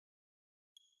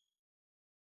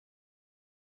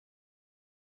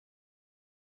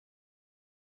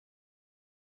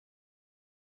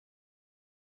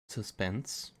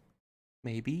suspense,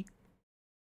 maybe.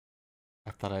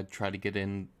 I thought I'd try to get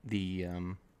in the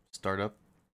startup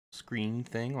screen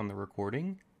thing on the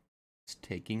recording. It's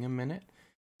taking a minute.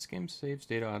 This game saves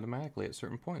data automatically at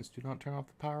certain points. Do not turn off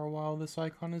the power while this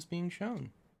icon is being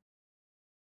shown.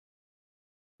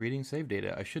 Reading save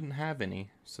data. I shouldn't have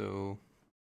any, so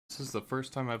this is the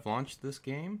first time I've launched this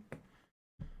game.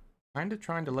 Kinda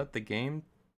trying to let the game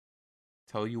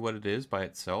tell you what it is by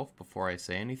itself before I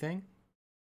say anything.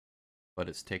 But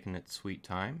it's taken its sweet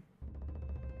time.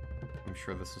 I'm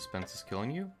sure the suspense is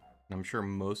killing you. And I'm sure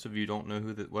most of you don't know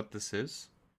what this is.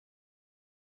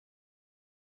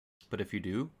 But if you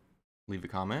do, leave a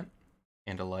comment,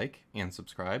 and a like, and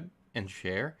subscribe, and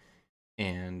share,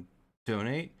 and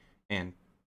donate, and...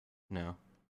 no.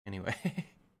 Anyway.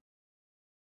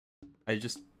 I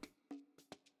feel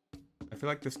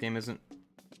like this game isn't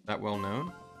that well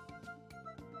known.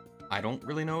 I don't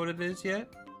really know what it is yet.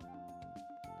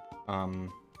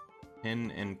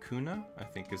 Tin and Kuna, I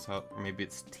think is how, or maybe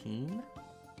it's teen?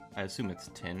 I assume it's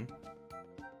tin.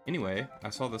 Anyway, I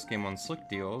saw this game on Slick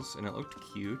Deals, and it looked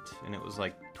cute, and it was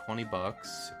like 20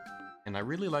 bucks. And I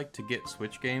really like to get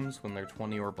Switch games when they're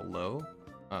 20 or below,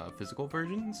 physical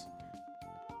versions.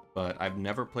 But I've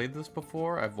never played this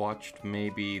before. I've watched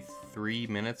maybe 3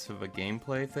 minutes of a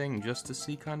gameplay thing just to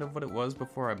see kind of what it was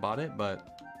before I bought it,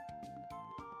 but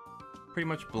pretty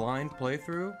much blind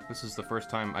playthrough. This is the first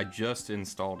time I just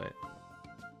installed it.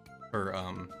 Or,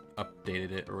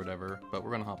 updated it or whatever, but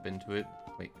we're gonna hop into it.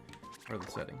 Wait, where are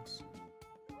the settings?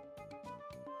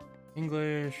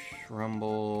 English,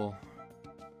 Rumble.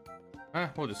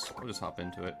 We'll just hop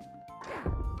into it.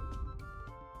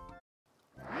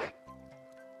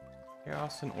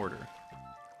 Chaos and order.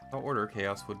 Without order,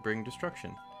 chaos would bring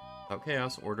destruction. Without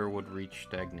chaos, order would reach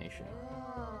stagnation.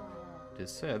 It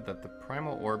is said that the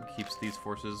primal orb keeps these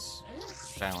forces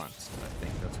balanced. I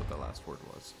think that's what the last word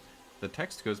was. The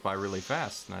text goes by really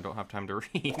fast, and I don't have time to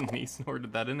read. And he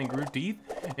snorted that in and grew teeth,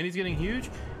 and he's getting huge,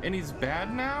 and he's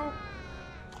bad now?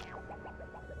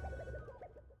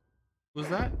 Was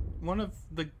that one of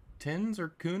the Tins or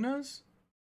Kunas?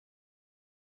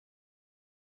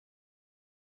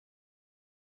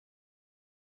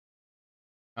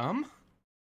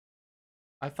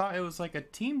 I thought it was like a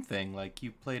team thing, like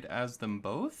you played as them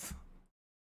both?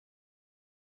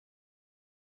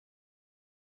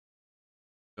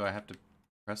 Do I have to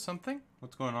press something?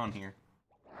 What's going on here?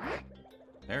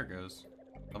 There it goes.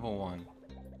 Level 1.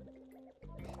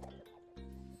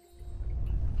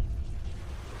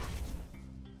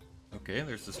 Okay,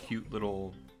 there's this cute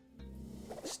little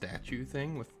statue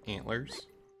thing with antlers.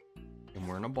 And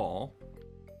we're in a ball.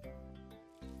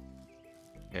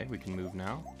 Okay, we can move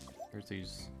now. There's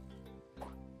these...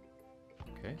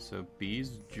 Okay, so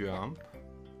bees jump.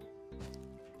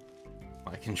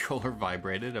 My controller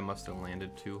vibrated. I must have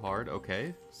landed too hard.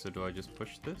 Okay, so do I just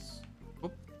push this?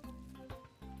 Oh.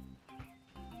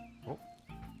 Oh.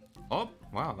 Oh,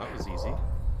 wow, that was easy.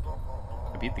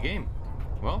 I beat the game.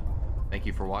 Well, thank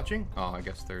you for watching. Oh, I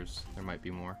guess there might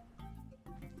be more.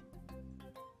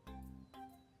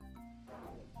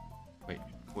 Wait,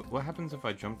 what happens if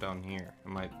I jump down here?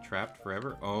 Am I trapped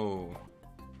forever? Oh.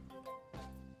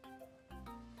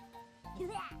 You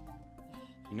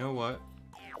know what?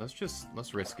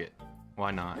 Let's risk it. Why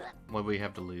not? What do we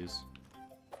have to lose?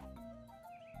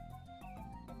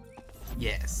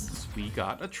 Yes, we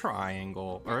got a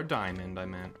triangle, or a diamond, I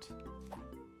meant.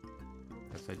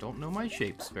 Because I don't know my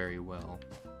shapes very well.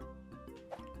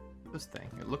 This thing,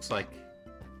 it looks like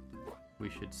we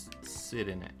should sit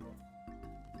in it.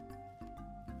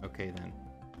 Okay then.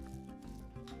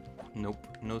 Nope,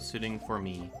 no sitting for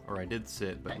me. Or I did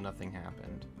sit, but nothing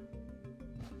happened.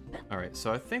 Alright,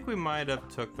 so I think we might have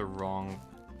took the wrong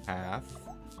path.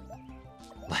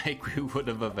 Like, we would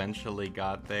have eventually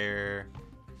got there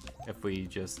if we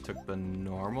just took the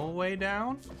normal way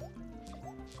down.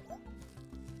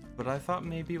 But I thought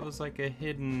maybe it was like a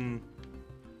hidden...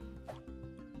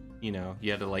 You know,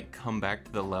 you had to like come back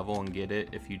to the level and get it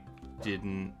if you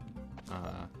didn't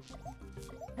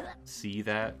see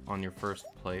that on your first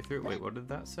playthrough. Wait, what did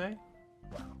that say?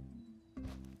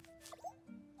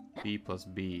 B plus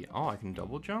B. Oh, I can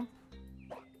double jump?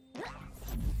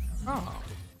 Oh,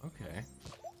 okay.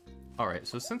 Alright,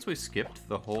 so since we skipped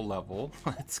the whole level,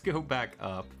 let's go back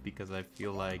up because I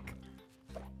feel like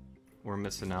we're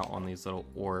missing out on these little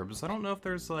orbs. I don't know if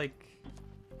there's like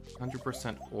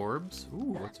 100% orbs.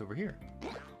 Ooh, what's over here? Is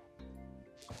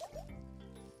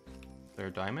there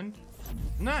a diamond?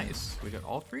 Nice! We got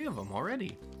all 3 of them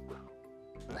already.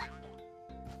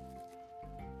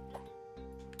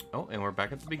 Oh, and we're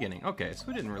back at the beginning. Okay, so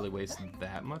we didn't really waste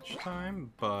that much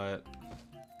time, but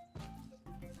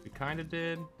we kinda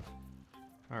did.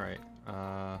 Alright,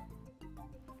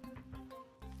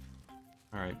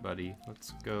 alright, buddy.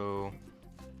 Let's go...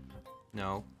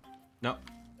 No. No!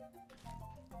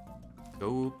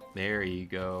 Go. There you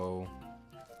go.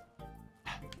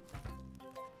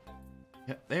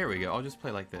 Yeah, there we go. I'll just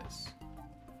play like this.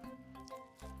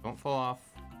 Don't fall off.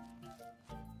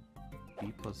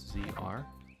 B plus ZR.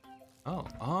 Oh.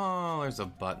 Oh, there's a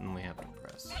button we have to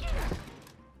press.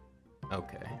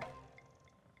 Okay.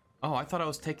 Oh, I thought I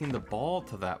was taking the ball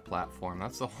to that platform.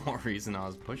 That's the whole reason I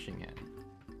was pushing it.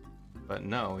 But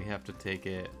no, we have to take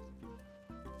it...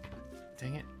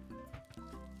 Dang it.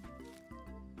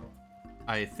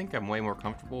 I think I'm way more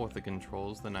comfortable with the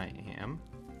controls than I am.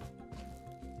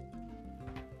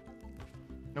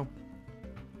 No.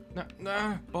 No,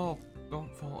 no, ball.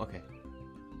 Don't fall. Okay.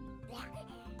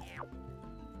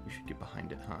 We should get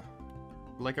behind it, huh?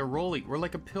 We're like a rolly. We're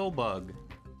like a pill bug.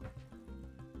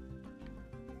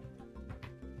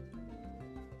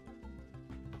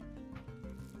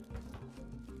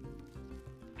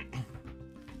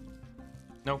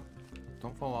 No.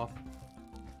 Don't fall off.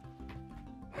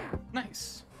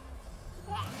 Nice.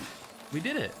 We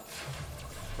did it.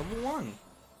 Level 1.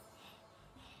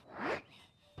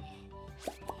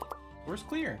 Where's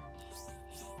clear?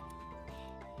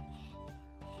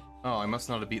 Oh, I must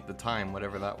not have beat the time,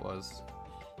 whatever that was.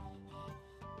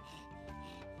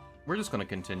 We're just gonna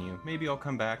continue. Maybe I'll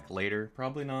come back later.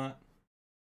 Probably not.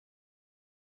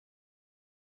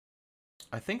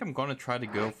 I think I'm gonna try to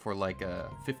go for like a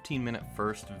 15-minute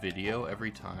first video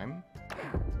every time.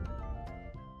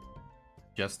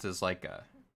 Just as like a...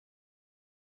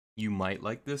 You might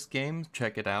like this game,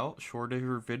 check it out,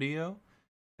 shorter video.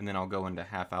 And then I'll go into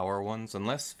half-hour ones,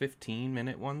 unless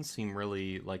 15-minute ones seem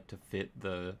really like to fit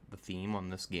the theme on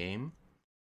this game.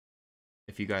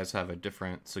 If you guys have a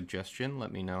different suggestion,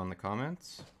 let me know in the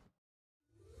comments.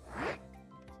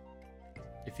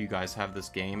 If you guys have this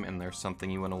game and there's something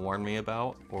you want to warn me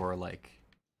about, or like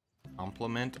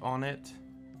compliment on it,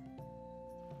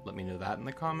 let me know that in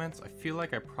the comments. I feel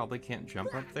like I probably can't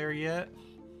jump up there yet.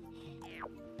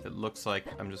 It looks like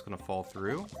I'm just gonna fall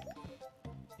through.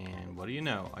 And what do you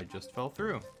know? I just fell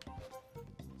through.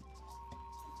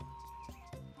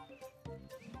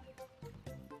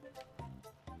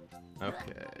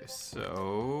 Okay,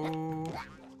 so...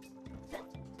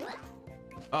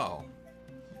 Oh.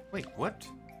 Wait, what?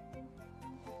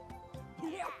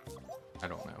 I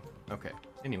don't know. Okay,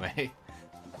 anyway.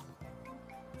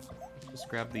 Just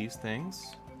grab these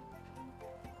things.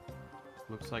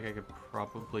 Looks like I could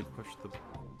probably push the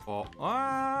ball.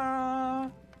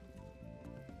 Ah!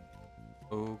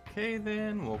 Okay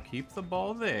then, we'll keep the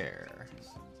ball there.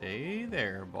 Stay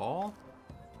there, ball.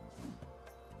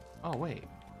 Oh wait,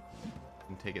 you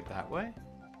can take it that way?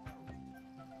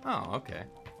 Oh, okay.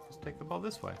 Just take the ball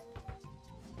this way.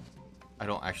 I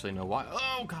don't actually know why.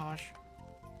 Oh gosh!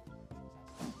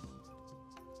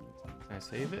 Can I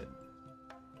save it?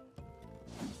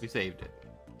 We saved it.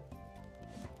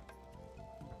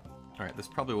 Alright, this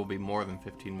probably will be more than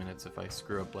 15 minutes if I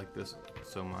screw up like this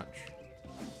so much.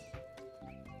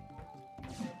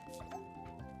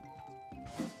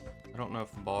 I don't know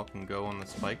if the ball can go on the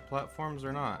spike platforms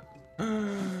or not.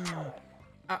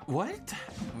 What?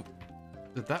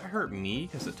 Did that hurt me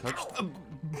because it touched the...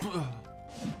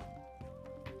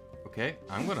 Okay,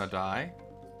 I'm gonna die.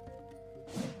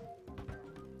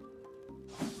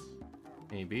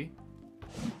 Maybe.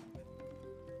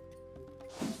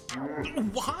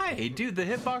 Why? Dude, the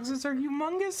hitboxes are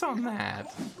humongous on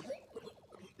that.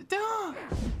 Duh!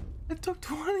 It took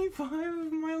 25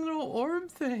 of my little orb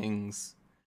things.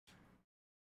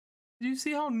 Did you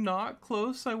see how not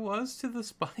close I was to the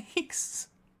spikes?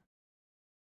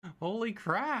 Holy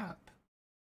crap.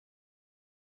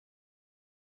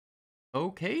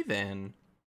 Okay then.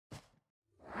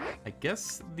 I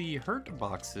guess the hurt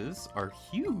boxes are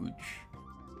huge.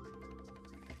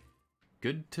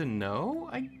 Good to know,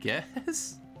 I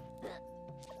guess?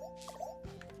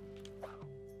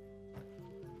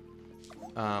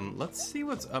 Let's see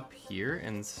what's up here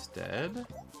instead.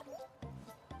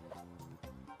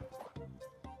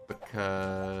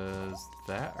 Because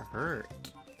that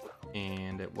hurt.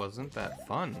 And it wasn't that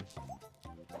fun.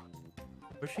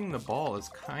 Pushing the ball is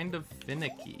kind of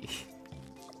finicky.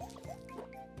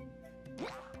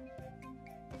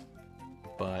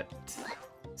 But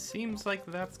it seems like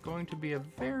that's going to be a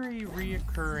very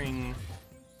reoccurring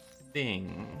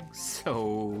thing.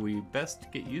 So we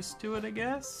best get used to it, I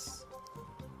guess?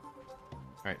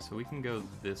 Alright, so we can go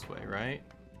this way, right?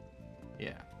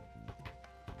 Yeah.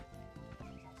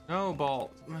 No,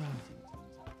 ball.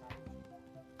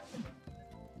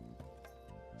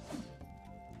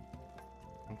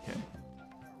 Okay.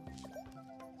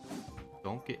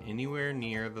 Don't get anywhere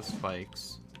near the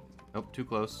spikes. Nope, too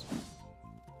close.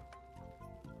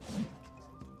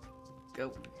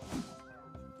 Go.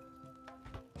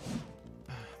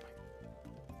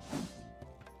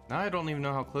 Now I don't even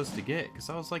know how close to get,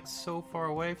 because I was like so far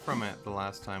away from it the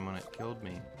last time when it killed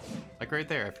me. Like right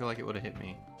there, I feel like it would have hit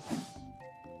me.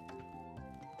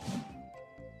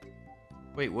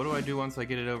 Wait, what do I do once I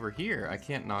get it over here? I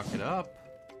can't knock it up.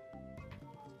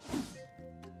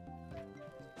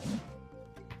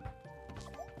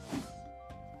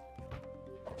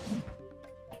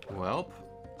 Welp,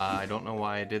 I don't know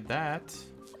why I did that.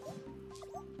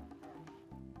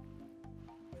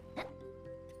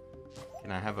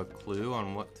 Can I have a clue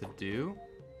on what to do?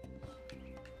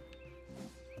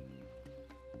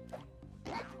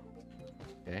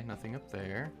 Okay, nothing up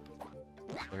there.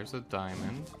 There's a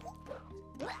diamond.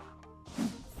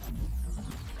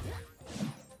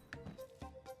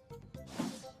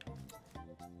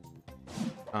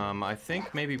 I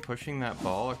think maybe pushing that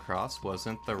ball across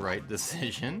wasn't the right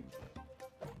decision.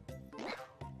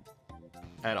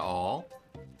 At all.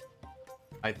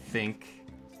 I think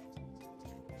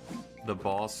the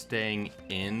ball staying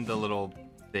in the little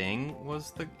thing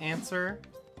was the answer.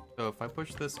 So if I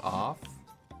push this off,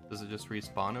 does it just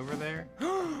respawn over there?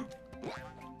 Oh,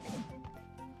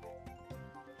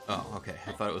 okay.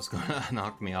 I thought it was gonna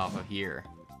knock me off of here.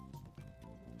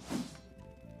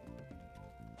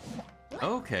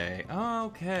 Okay,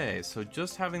 okay. So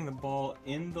just having the ball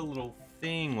in the little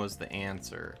thing was the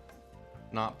answer,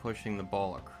 not pushing the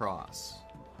ball across.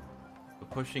 So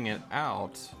pushing it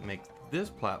out makes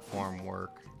this platform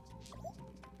work,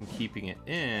 and keeping it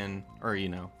in, or you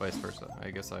know, vice versa. I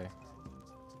guess I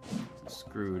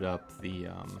screwed up the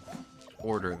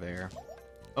order there.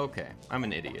 Okay, I'm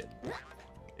an idiot.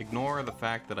 Ignore the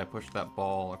fact that I pushed that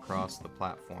ball across the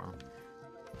platform,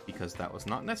 because that was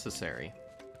not necessary.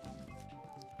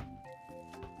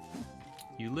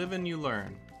 You live and you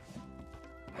learn.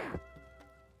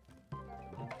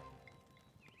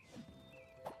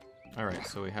 Alright,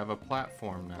 so we have a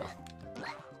platform now.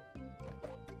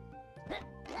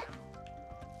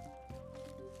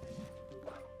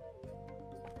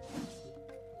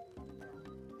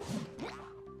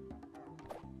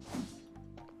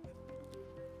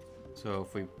 So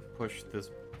if we push this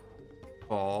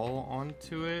ball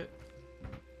onto it,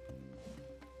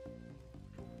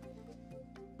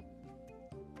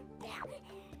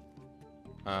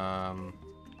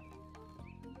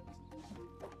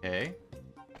 okay.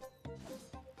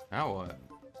 Now what?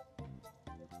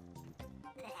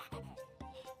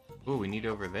 Ooh, we need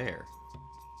over there.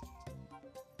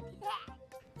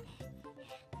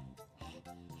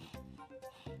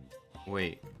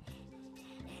 Wait.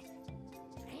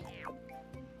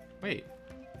 Wait.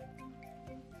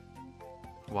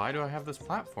 Why do I have this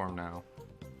platform now?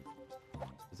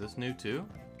 Is this new too?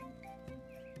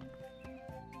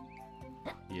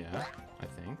 Yeah, I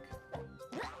think.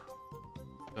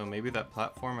 So maybe that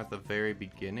platform at the very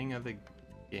beginning of the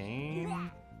game?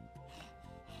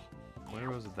 Where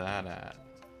was that at?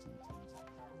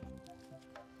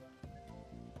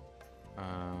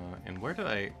 And where did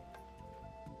I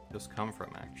just come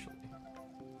from, actually?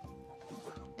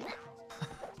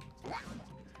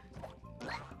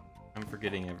 I'm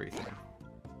forgetting everything.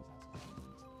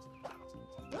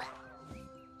 I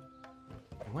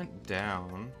went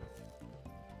down.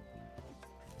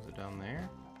 Was it down there?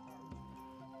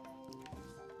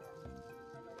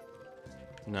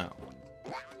 No.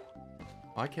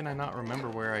 Why can I not remember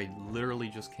where I literally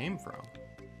just came from?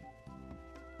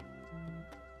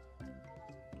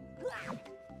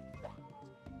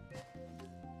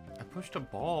 I pushed a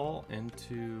ball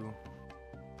into...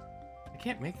 I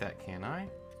can't make that, can I?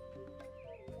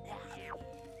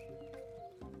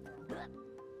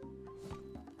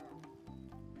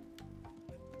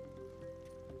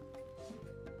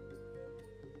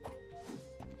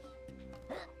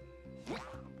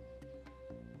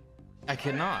 I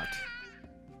cannot.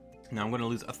 Now I'm going to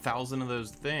lose 1,000 of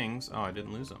those things. Oh, I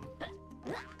didn't lose them.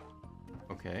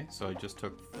 Okay, so I just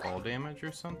took fall damage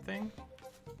or something?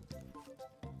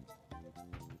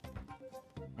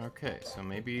 Okay, so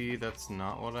maybe that's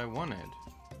not what I wanted.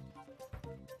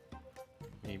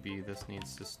 Maybe this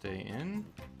needs to stay in.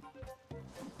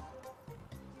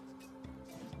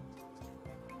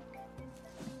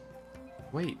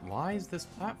 Wait, why is this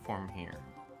platform here?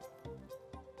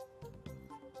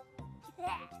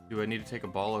 Do I need to take a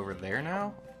ball over there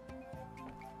now?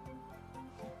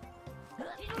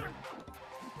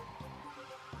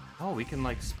 Oh, we can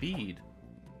like speed.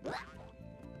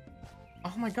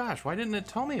 Oh my gosh, why didn't it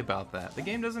tell me about that? The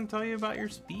game doesn't tell you about your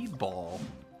speed ball.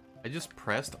 I just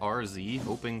pressed RZ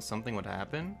hoping something would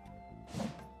happen.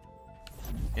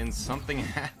 and something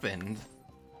happened.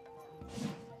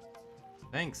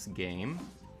 Thanks, game.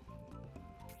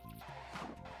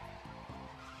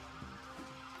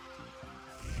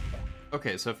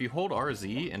 Okay, so if you hold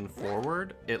RZ and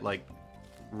forward, it like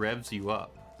revs you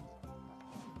up.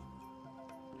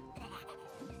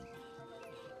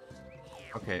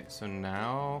 Okay, so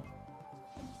now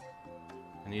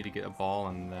I need to get a ball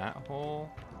in that hole.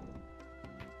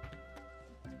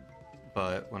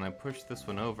 But when I push this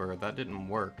one over, that didn't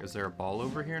work. Is there a ball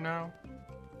over here now?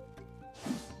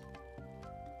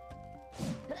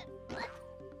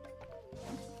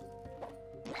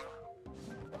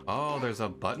 Oh, there's a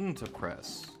button to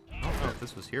press. I don't know if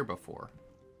this was here before.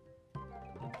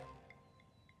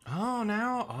 Oh,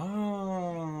 now?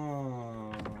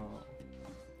 Oh.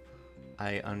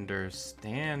 I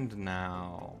understand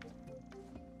now.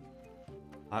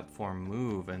 Platform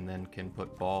move and then can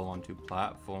put ball onto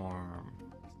platform.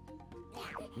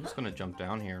 I'm just gonna jump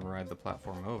down here and ride the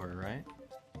platform over, right?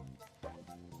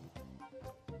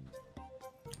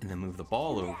 And then move the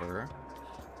ball over.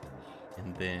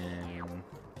 And then...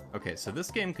 Okay, so this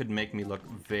game could make me look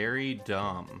very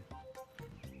dumb.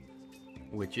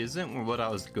 Which isn't what I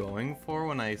was going for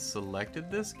when I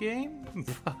selected this game,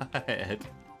 but...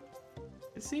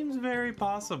 It seems very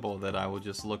possible that I will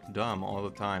just look dumb all the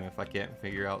time if I can't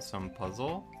figure out some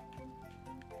puzzle.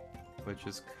 Which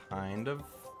is kind of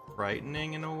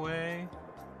frightening in a way.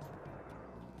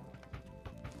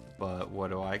 But what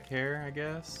do I care, I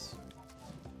guess?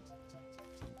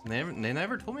 They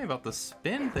never told me about the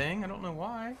spin thing, I don't know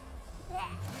why.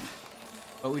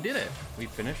 But we did it! We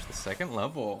finished the second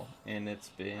level, and it's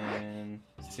been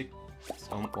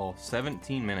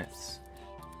 17 minutes.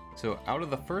 So out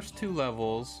of the first 2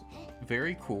 levels,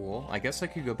 very cool. I guess I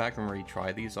could go back and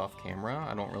retry these off camera.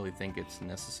 I don't really think it's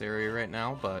necessary right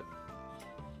now, but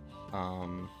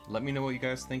let me know what you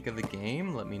guys think of the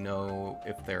game. Let me know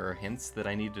if there are hints that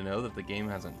I need to know that the game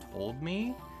hasn't told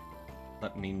me.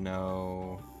 Let me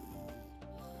know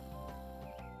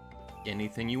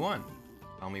anything you want.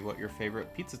 Tell me what your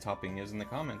favorite pizza topping is in the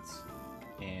comments.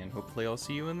 And hopefully I'll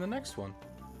see you in the next one.